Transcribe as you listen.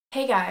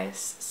Hey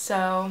guys,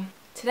 so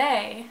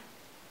today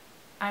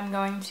I'm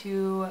going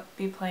to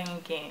be playing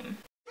a game.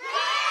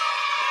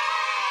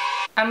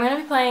 I'm going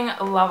to be playing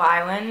Love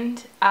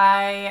Island.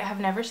 I have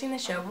never seen the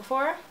show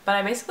before, but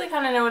I basically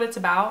kind of know what it's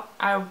about.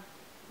 I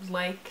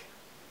like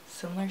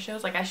similar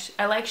shows. Like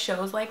I like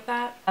shows like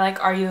that. I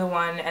like Are You the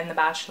One and The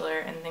Bachelor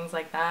and things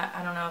like that.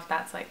 I don't know if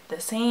that's like the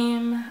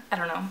same. I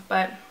don't know,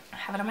 but I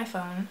have it on my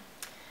phone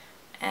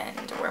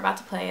and we're about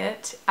to play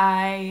it.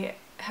 I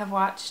have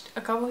watched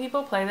a couple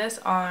people play this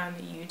on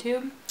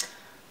YouTube,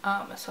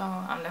 so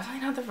I'm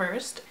definitely not the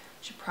first.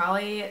 Should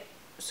probably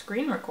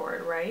screen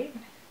record, right?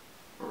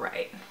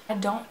 Right. I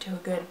don't do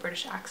a good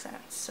British accent,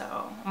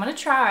 so I'm gonna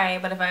try,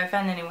 but if I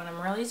offend anyone, I'm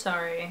really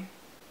sorry.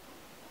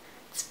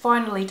 It's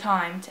finally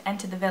time to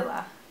enter the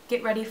villa.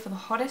 Get ready for the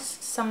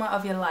hottest summer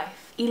of your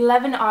life.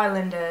 11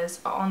 islanders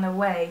are on their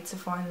way to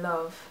find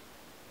love.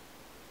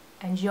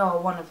 And you're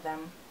one of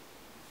them.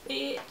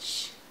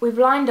 Bitch. We've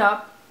lined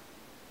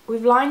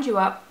you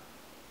up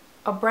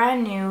a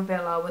brand new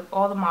villa with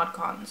all the mod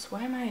cons.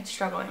 Why am I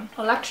struggling?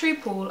 A luxury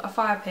pool, a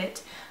fire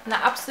pit, and the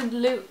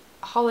absolute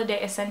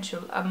holiday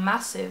essential, a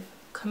massive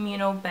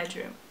communal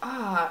bedroom.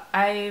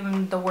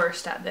 I'm the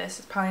worst at this.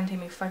 It's probably gonna take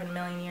me fucking a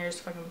million years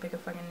to fucking pick a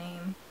fucking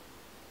name.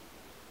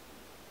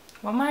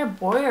 Well, am I a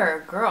boy or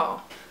a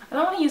girl? I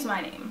don't want to use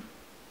my name.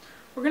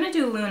 We're gonna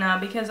do Luna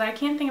because I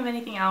can't think of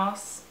anything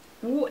else.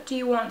 What do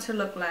you want to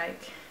look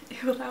like?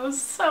 Ew, that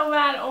was so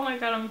bad. Oh my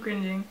god, I'm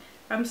cringing.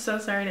 I'm so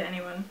sorry to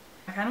anyone.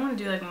 I kind of want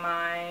to do like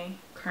my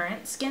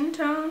current skin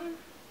tone.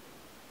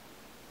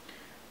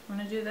 I'm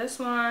gonna do this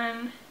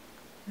one.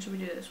 Or should we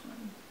do this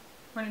one?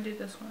 We're gonna do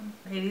this one.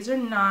 Okay, these are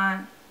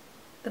not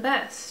the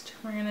best.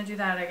 We're gonna do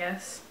that, I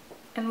guess.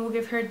 And we'll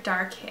give her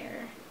dark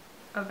hair.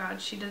 Oh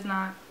god, she does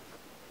not.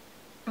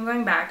 I'm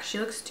going back. She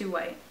looks too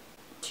white.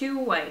 Too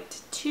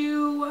white.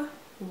 Too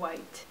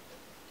white.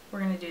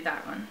 We're gonna do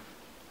that one.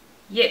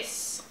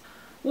 Yes.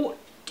 What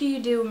do you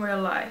do in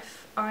real life?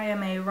 I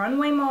am a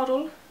runway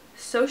model,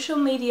 social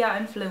media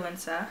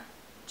influencer,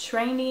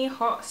 trainee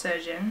heart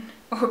surgeon,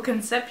 or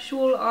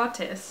conceptual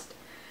artist.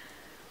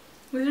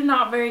 These are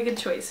not very good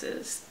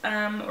choices.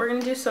 We're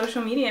gonna do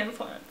social media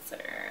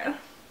influencer.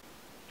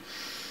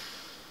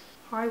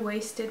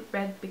 High-waisted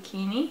red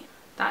bikini.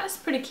 That is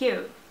pretty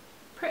cute.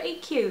 Pretty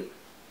cute,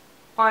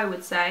 I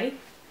would say.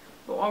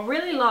 But I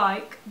really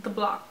like the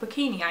black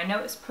bikini. I know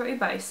it's pretty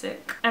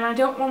basic. And I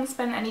don't want to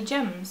spend any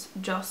gems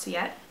just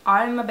yet.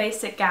 I'm a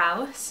basic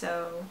gal,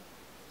 so...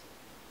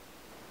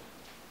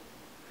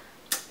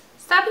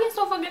 Stop being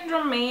so fucking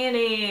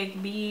dramatic,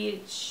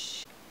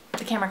 bitch.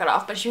 The camera got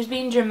off, but she was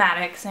being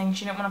dramatic, saying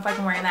she didn't want to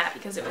fucking wear that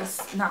because it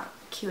was not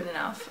cute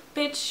enough.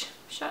 Bitch,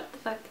 shut the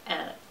fuck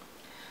up.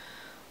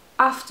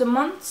 After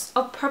months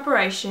of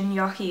preparation,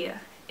 you're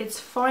here. It's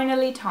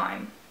finally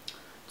time.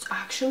 It's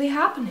actually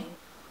happening.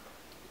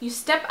 You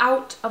step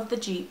out of the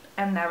Jeep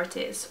and there it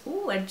is.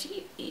 Ooh, a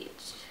Jeep,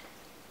 bitch.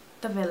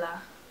 The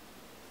villa.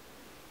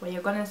 Where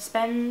you're gonna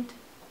spend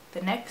the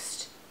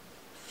next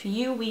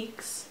few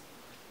weeks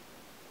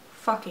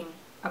fucking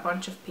a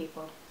bunch of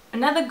people.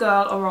 Another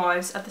girl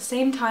arrives at the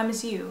same time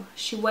as you.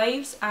 She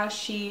waves as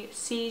she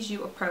sees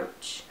you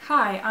approach.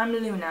 Hi, I'm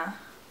Luna.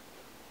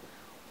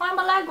 I'm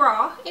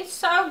Allegra. It's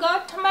so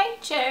good to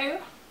meet you.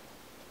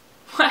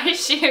 Why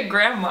is she a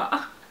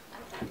grandma?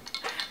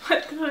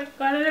 What the fuck?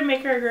 Why did I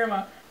make her a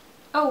grandma?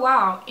 Oh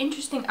wow,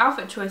 interesting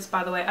outfit choice,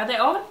 by the way. Are they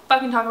all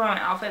fucking talking about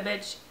my outfit,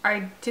 bitch?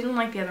 I didn't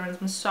like the other ones,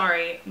 I'm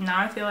sorry. Now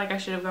I feel like I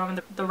should have gone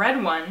with the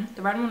red one.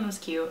 The red one was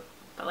cute,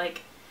 but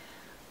like,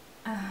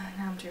 now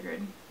I'm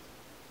triggered.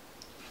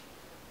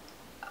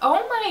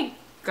 Oh my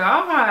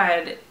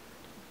god.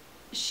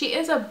 She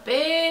is a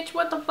bitch,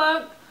 what the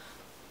fuck?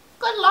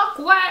 Good luck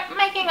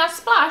making a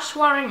splash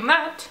wearing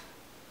that.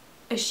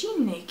 Is she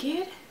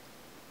naked?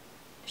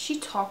 Is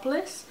she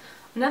topless?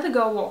 Another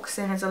girl walks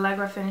in as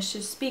Allegra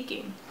finishes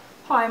speaking.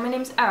 Hi, my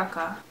name's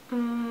Erica. I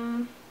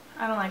don't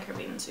like her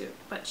bathing suit,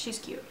 but she's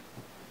cute.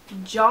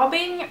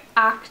 Jobbing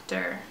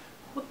actor.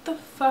 What the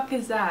fuck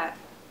is that?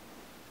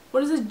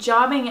 What is a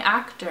jobbing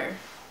actor?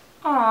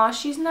 Aw,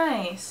 she's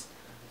nice.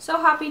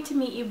 So happy to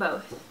meet you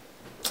both.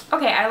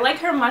 Okay, I like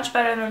her much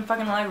better than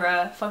fucking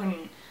Allegra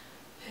fucking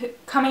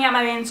coming at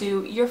my bathing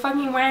suit. You're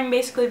fucking wearing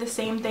basically the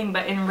same thing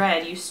but in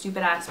red, you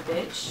stupid ass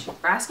bitch.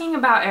 We're asking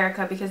about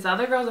Erica because the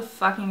other girl's a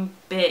fucking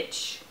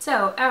bitch.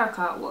 So,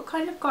 Erica, what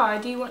kind of guy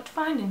do you want to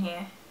find in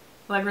here?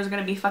 Allegra's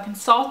gonna be fucking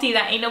salty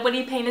that ain't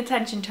nobody paying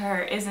attention to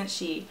her, isn't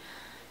she?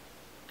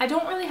 I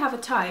don't really have a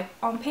type.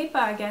 On paper,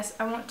 I guess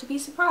I want to be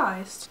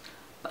surprised.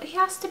 But he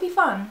has to be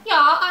fun. Yeah,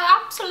 I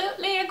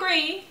absolutely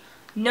agree.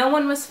 No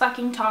one was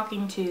fucking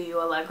talking to you,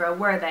 Allegra,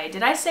 were they?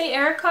 Did I say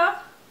Erica?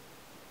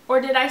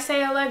 Or did I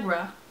say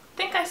Allegra? I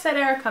think I said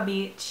Erica,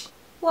 bitch.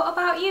 What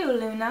about you,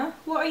 Luna?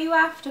 What are you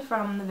after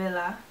from the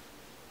villa?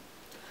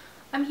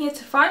 I'm here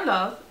to find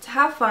love, to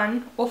have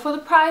fun, or for the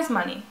prize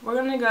money. We're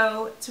gonna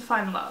go to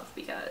find love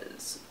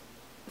because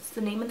it's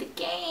the name of the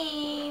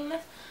game.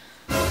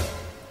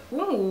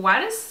 Ooh,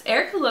 why does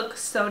Erica look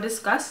so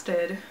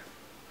disgusted?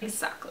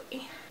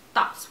 Exactly.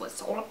 That's what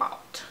it's all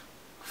about.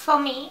 For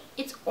me,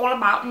 it's all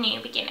about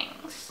new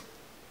beginnings.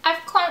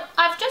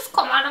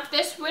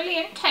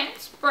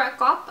 intense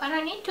breakup and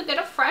I need to get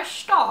a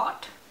fresh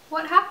start.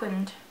 What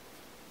happened?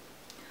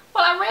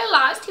 Well, I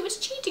realized he was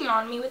cheating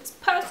on me with his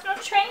personal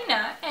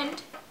trainer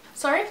and...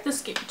 Sorry if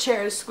this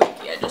chair is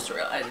squeaky, I just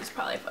realized it's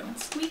probably fucking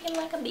squeaking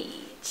like a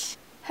bitch.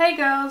 Hey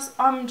girls,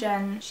 I'm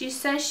Jen. She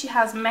says she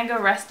has mega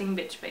resting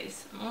bitch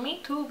face.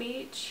 Me too,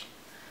 bitch.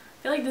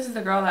 I feel like this is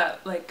the girl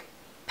that like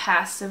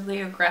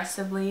passively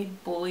aggressively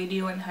bullied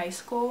you in high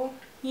school,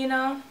 you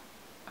know?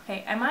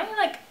 Okay,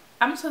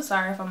 I'm so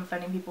sorry if I'm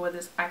offending people with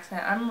this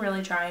accent. I'm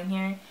really trying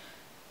here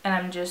and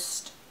I'm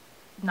just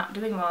not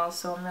doing well,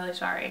 so I'm really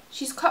sorry.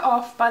 She's cut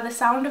off by the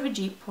sound of a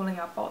Jeep pulling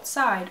up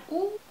outside.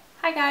 Ooh.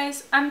 Hi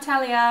guys, I'm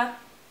Talia.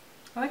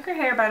 I like her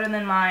hair better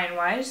than mine.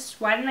 Why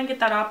didn't I get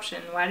that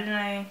option? Why didn't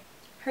I?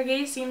 Her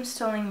gaze seems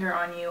to linger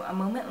on you a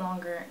moment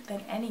longer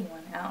than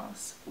anyone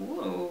else.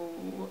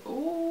 Ooh,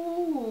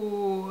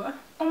 ooh.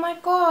 Oh my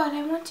god,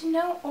 I want to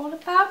know all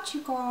about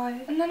you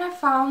guys. And then I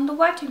found the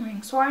wedding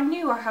ring, so I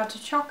knew I had to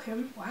shock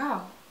him.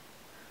 Wow.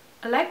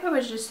 Allegra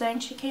was just saying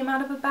she came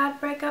out of a bad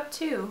breakup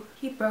too.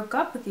 He broke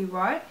up with you,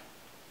 right?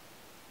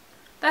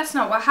 That's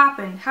not what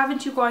happened.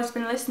 Haven't you guys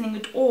been listening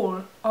at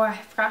all? Oh, I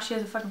forgot she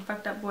has a fucking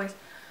fucked up voice.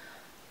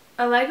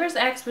 Allegra's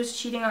ex was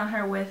cheating on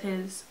her with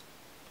his...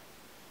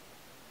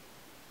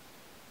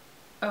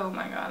 Oh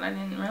my god, I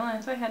didn't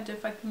realize I had to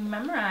fucking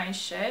memorize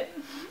shit.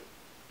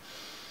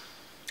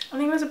 I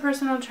think it was a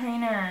personal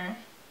trainer.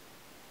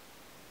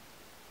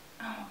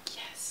 Oh,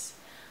 yes.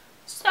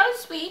 So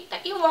sweet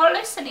that you are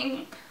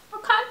listening.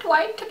 I can't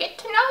wait to get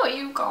to know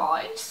you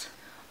guys.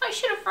 I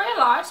should have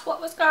realized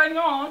what was going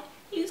on.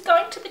 He was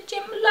going to the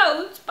gym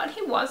loads, but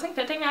he wasn't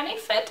getting any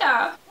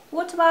fitter.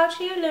 What about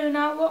you,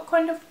 Luna? What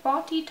kind of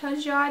body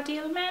does your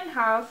ideal man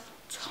have?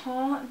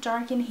 Tall,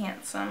 dark and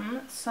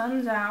handsome,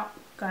 sun's out,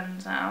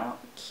 guns out,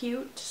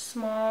 cute,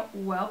 small,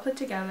 well put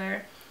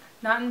together,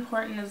 not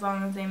important as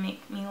long as they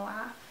make me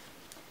laugh.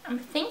 I'm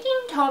thinking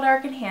tall,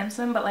 dark and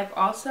handsome, but like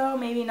also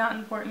maybe not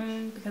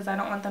important because I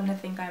don't want them to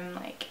think I'm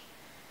like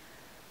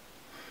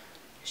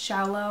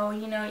shallow,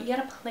 you know. You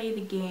gotta play the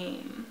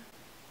game.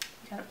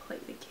 You gotta play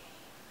the game.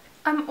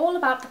 I'm all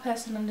about the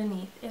person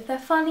underneath. If they're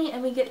funny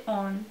and we get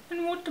on.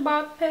 And what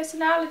about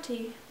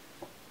personality?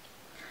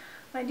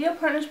 My ideal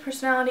partner's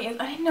personality is...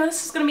 I didn't know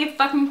this was gonna be a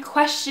fucking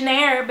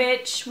questionnaire,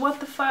 bitch. What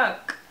the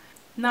fuck?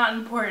 Not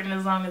important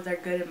as long as they're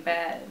good and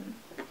bad.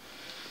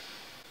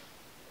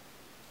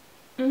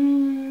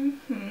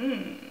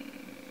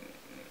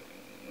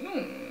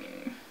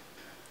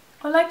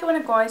 I like it when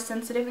a guy is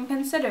sensitive and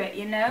considerate,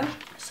 you know?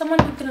 Someone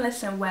who can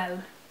listen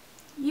well.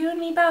 You and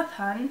me both,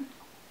 hun.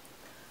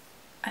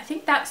 I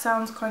think that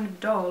sounds kind of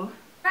dull.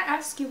 Can I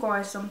ask you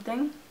guys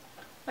something?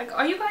 Like,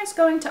 are you guys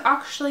going to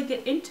actually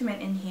get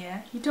intimate in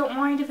here? You don't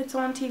mind if it's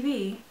on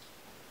TV?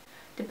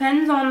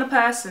 Depends on the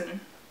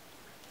person.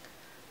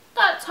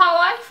 That's how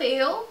I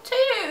feel,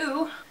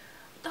 too.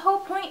 The whole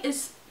point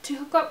is to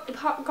hook up with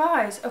hot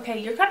guys. Okay,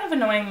 you're kind of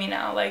annoying me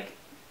now. Like,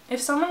 if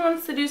someone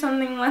wants to do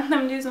something, let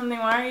them do something.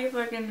 Why are you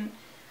fucking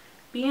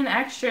being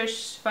extra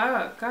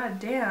fuck? God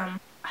damn.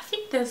 I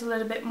think there's a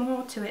little bit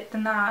more to it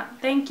than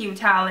that. Thank you,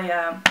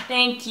 Talia.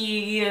 Thank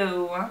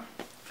you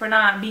for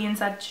not being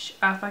such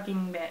a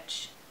fucking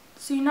bitch.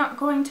 So you're not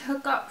going to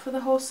hook up for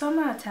the whole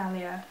summer,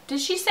 Talia? Did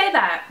she say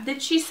that?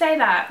 Did she say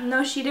that?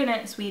 No, she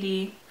didn't,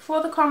 sweetie.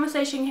 Before the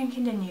conversation can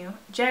continue,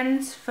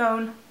 Jen's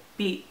phone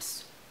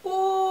beeps.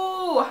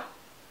 Ooh!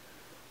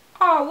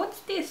 Oh, what's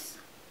this?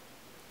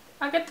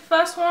 I get the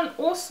first one.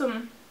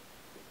 Awesome.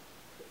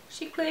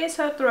 She clears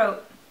her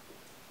throat.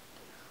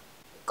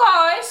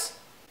 Guys!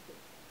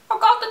 I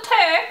got the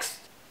text.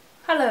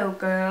 Hello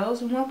girls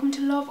and welcome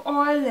to Love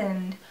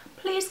Island.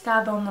 Please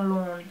gather on the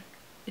lawn.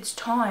 It's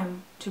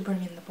time to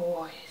bring in the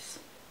boys.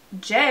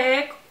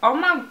 Jake! Oh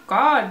my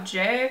god,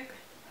 Jake.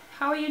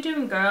 How are you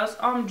doing, girls?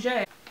 I'm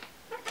Jake.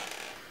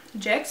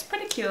 Jake's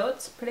pretty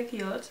cute. Pretty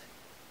cute.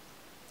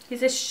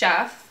 He's a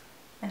chef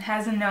and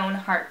hasn't known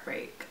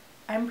heartbreak.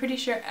 I'm pretty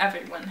sure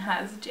everyone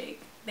has,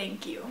 Jake.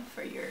 Thank you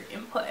for your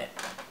input.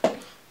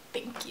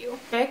 Thank you.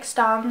 Jake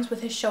stands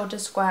with his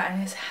shoulders square and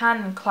his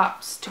hands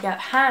claps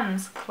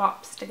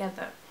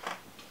together.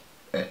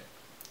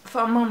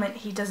 For a moment,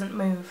 he doesn't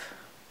move.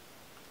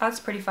 That's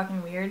pretty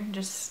fucking weird,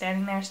 just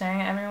standing there staring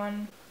at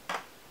everyone.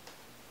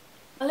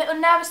 A little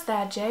nervous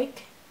there,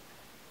 Jake.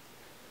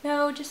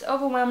 No, just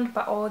overwhelmed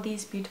by all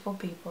these beautiful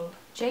people.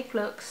 Jake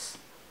looks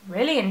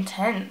really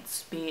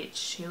intense,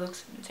 bitch. He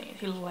looks insane.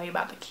 He looks like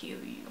about to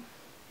kill you.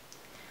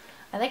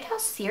 I like how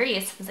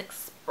serious his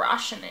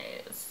expression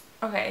is.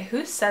 Okay,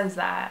 who says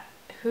that?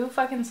 Who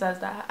fucking says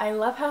that? I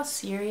love how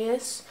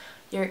serious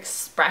your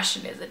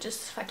expression is. It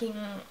just fucking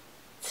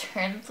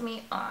turns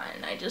me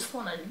on. I just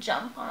want to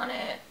jump on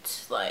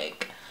it.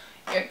 Like,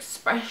 your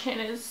expression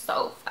is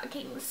so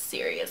fucking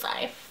serious.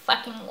 I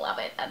fucking love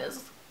it. That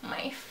is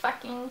my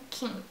fucking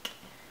kink.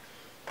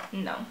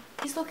 No.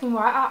 He's looking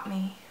right at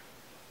me.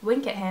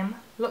 Wink at him.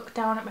 Look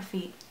down at my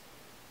feet.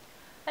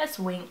 Let's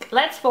wink.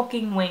 Let's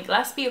fucking wink.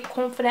 Let's be a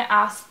confident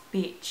ass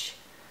bitch.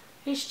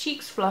 His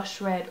cheeks flush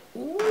red.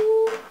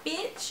 Ooh,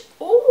 bitch.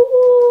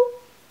 Ooh.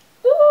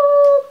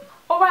 Ooh.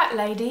 Alright,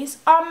 ladies.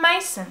 I'm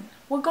Mason.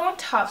 We're going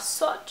to have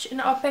such an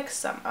epic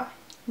summer.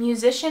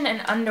 Musician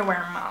and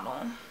underwear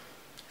model.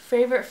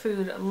 Favorite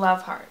food,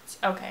 love hearts.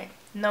 Okay,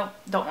 nope,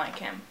 don't like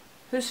him.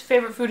 Whose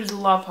favorite food is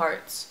love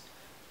hearts?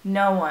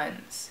 No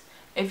one's.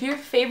 If your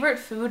favorite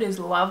food is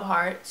love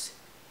hearts,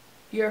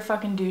 you're a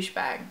fucking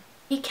douchebag.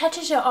 He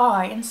catches your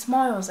eye and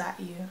smiles at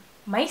you.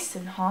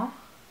 Mason, huh?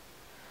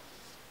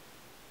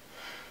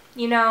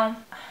 You know,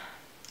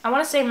 I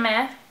want to say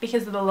meh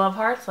because of the love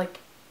hearts, like,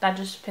 that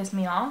just pissed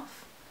me off.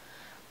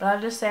 But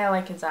I'll just say I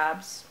like his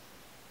abs.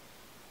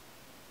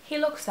 He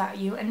looks at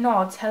you and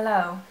nods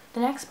hello. The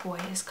next boy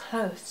is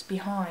close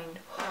behind.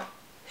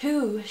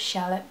 Who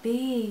shall it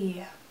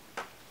be?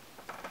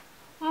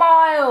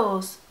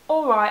 Miles!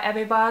 Alright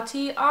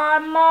everybody,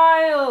 I'm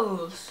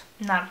Miles!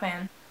 Not a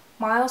fan.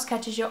 Miles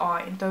catches your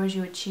eye and throws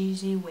you a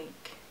cheesy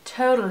wink.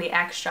 Totally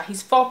extra.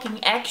 He's fucking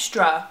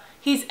extra.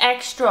 He's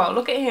extra.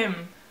 Look at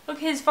him. Look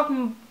at his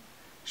fucking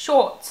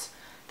shorts.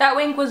 That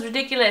wink was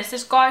ridiculous.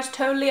 This guy's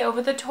totally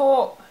over the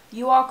top.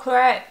 You are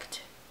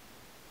correct.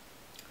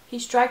 He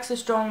strikes a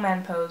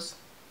strongman pose.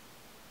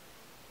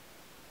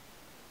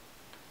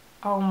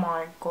 Oh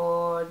my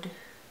god.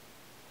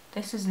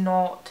 This is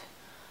not...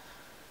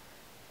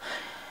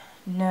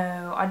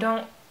 No, I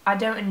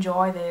don't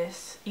enjoy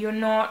this. You're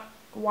not...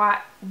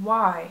 Why?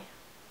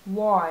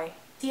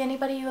 See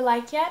anybody you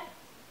like yet?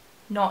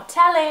 Not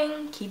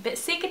telling. Keep it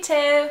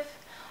secretive.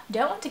 I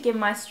don't want to give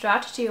my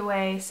strategy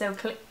away so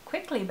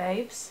quickly,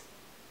 babes.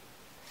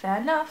 Fair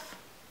enough.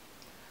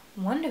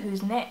 Wonder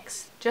who's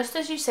next. Just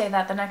as you say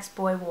that, the next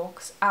boy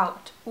walks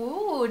out.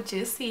 Ooh,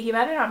 juicy. He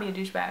better not be a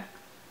douchebag.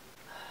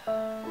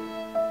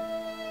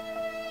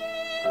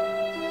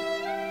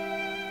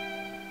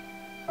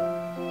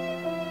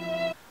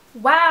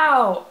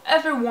 Wow,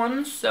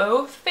 everyone's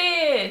so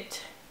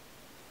fit.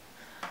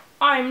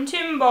 I'm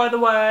Tim, by the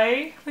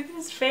way. Look at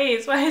his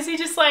face. Why is he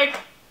just like...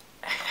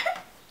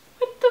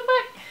 What the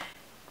fuck?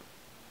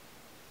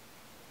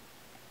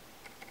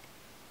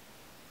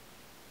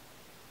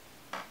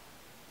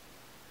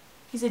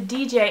 He's a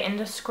DJ and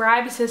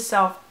describes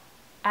himself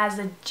as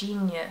a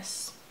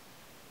genius.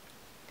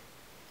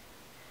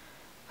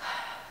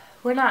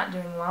 We're not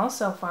doing well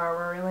so far,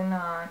 we're really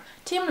not.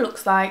 Tim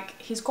looks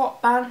like he's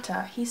got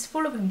banter. He's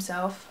full of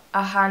himself.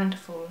 A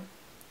handful.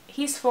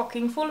 He's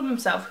fucking full of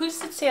himself. Who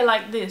sits here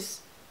like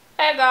this?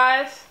 Hey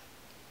guys,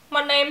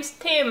 my name's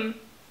Tim.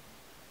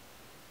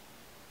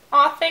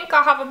 I think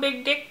I have a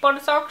big dick, but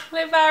it's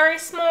actually very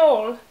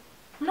small.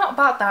 I'm not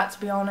about that, to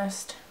be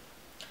honest.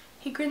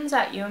 He grins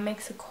at you and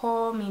makes a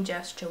call me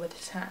gesture with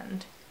his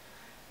hand.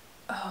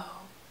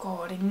 Oh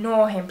god,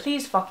 ignore him.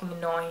 Please fucking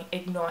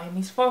ignore him.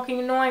 He's fucking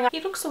annoying. He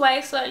looks away,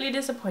 slightly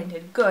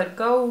disappointed. Good,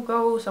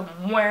 go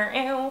somewhere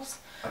else.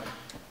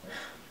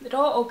 The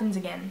door opens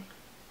again.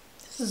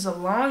 This is a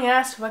long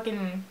ass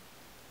fucking...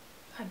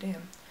 God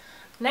damn.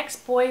 The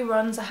next boy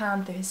runs a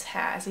hand through his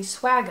hair as he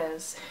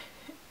swaggers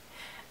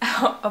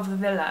out of the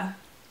villa.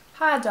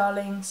 Hi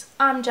darlings,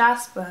 I'm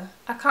Jasper.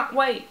 I can't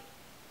wait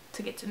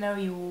to get to know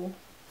you all.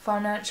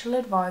 Financial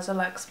advisor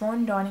likes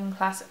fine dining,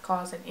 classic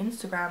cars, and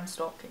Instagram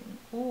stalking.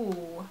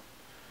 Ooh.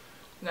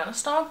 We got a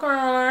stalker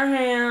on our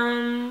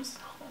hands.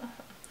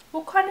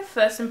 What kind of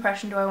first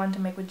impression do I want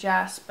to make with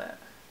Jasper?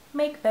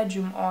 Make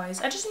bedroom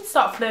eyes. I just need to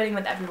start flirting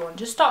with everyone.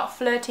 Just start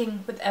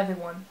flirting with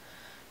everyone.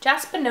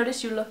 Jasper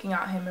noticed you looking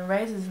at him and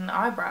raises an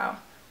eyebrow.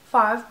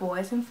 5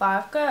 boys and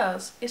 5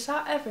 girls. Is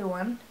that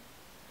everyone?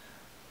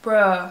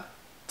 Bruh.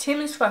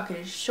 Tim is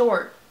fucking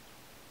short.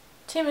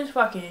 Tim is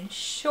fucking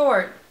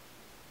short.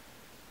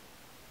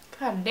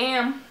 God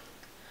damn.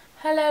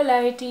 Hello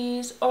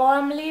ladies,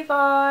 I'm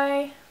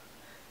Levi.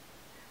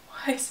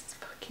 Why is this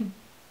fucking...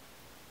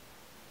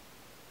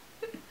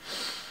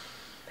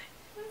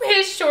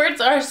 His shorts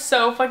are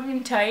so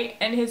fucking tight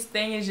and his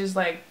thing is just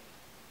like...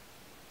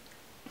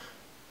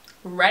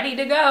 ready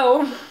to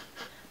go.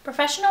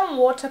 Professional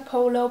water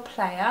polo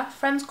player.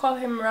 Friends call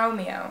him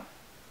Romeo.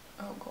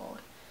 Oh god.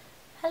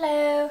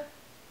 Hello.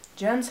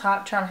 Jen's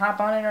trying to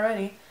hop on it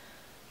already.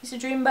 He's a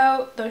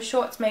dreamboat. Those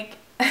shorts make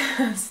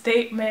a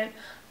statement.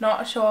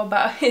 Not sure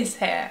about his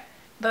hair.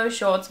 Those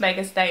shorts make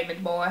a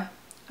statement, boy.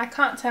 I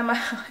can't turn my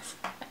eyes.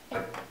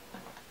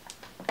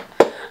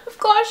 Of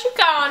course you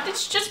can't.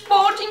 It's just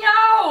bulging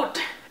out.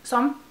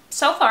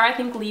 So far I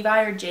think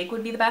Levi or Jake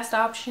would be the best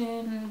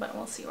option, but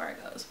we'll see where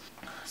it goes.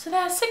 So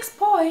there are 6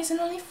 boys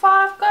and only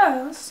 5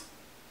 girls.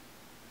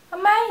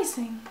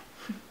 Amazing.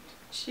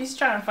 She's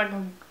trying to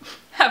fucking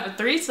have a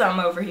threesome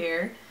over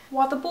here.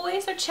 While the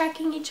boys are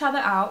checking each other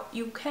out,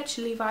 you catch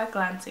Levi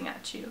glancing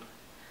at you.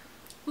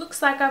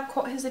 Looks like I've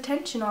caught his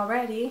attention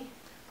already.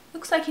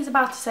 Looks like he's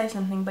about to say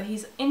something, but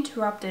he's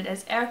interrupted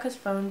as Erica's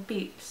phone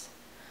beeps.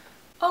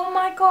 Oh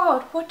my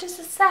god, what does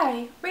it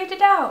say? Read it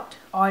out.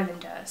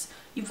 Islanders,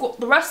 you've got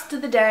the rest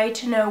of the day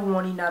to know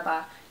one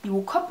another. You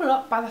will couple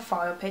up by the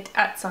fire pit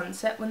at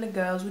sunset when the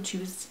girls will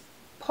choose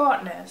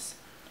partners.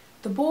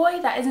 The boy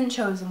that isn't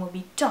chosen will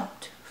be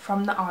dumped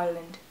from the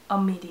island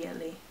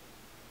immediately.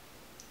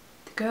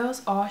 The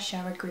girls all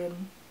share a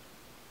grin.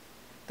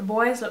 The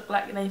boys look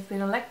like they've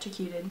been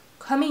electrocuted.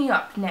 Coming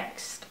up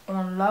next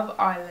on Love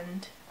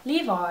Island,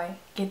 Levi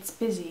gets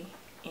busy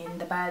in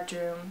the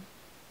bedroom.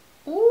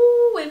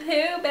 Ooh, with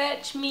who,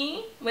 bitch?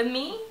 Me? With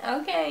me?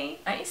 Okay,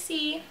 I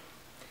see.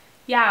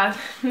 Yeah,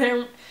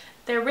 they're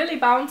really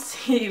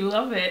bouncy.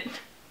 Love it.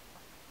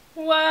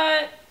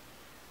 What?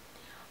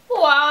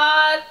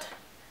 What?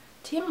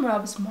 Tim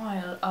rubs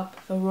Smile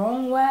up the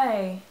wrong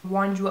way.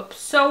 Wind you up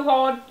so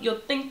hard you'll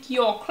think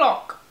you're a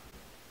clock.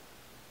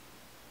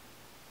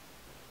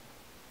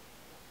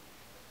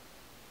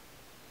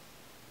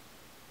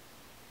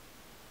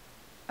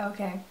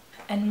 Okay.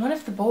 And one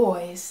of the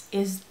boys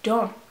is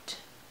dumped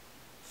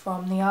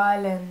from the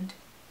island.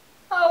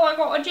 Oh, I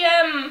got a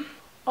gem.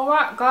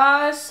 Alright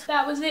guys,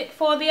 that was it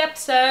for the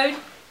episode.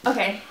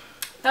 Okay,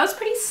 that was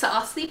pretty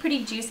saucy,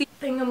 pretty juicy. I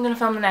think I'm gonna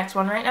film the next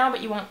one right now,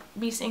 but you won't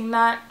be seeing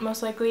that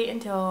most likely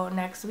until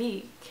next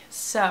week.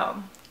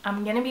 So,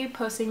 I'm gonna be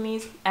posting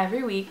these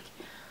every week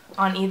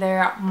on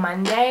either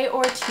Monday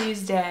or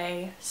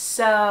Tuesday.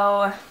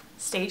 So,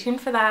 stay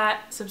tuned for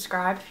that.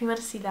 Subscribe if you want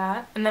to see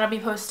that. And then I'll be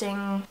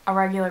posting a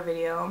regular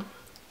video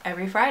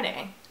every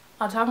Friday.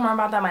 I'll talk more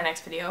about that in my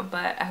next video,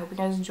 but I hope you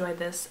guys enjoyed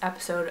this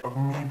episode of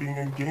me being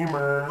a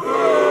gamer.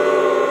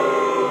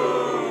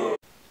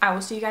 I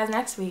will see you guys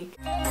next week.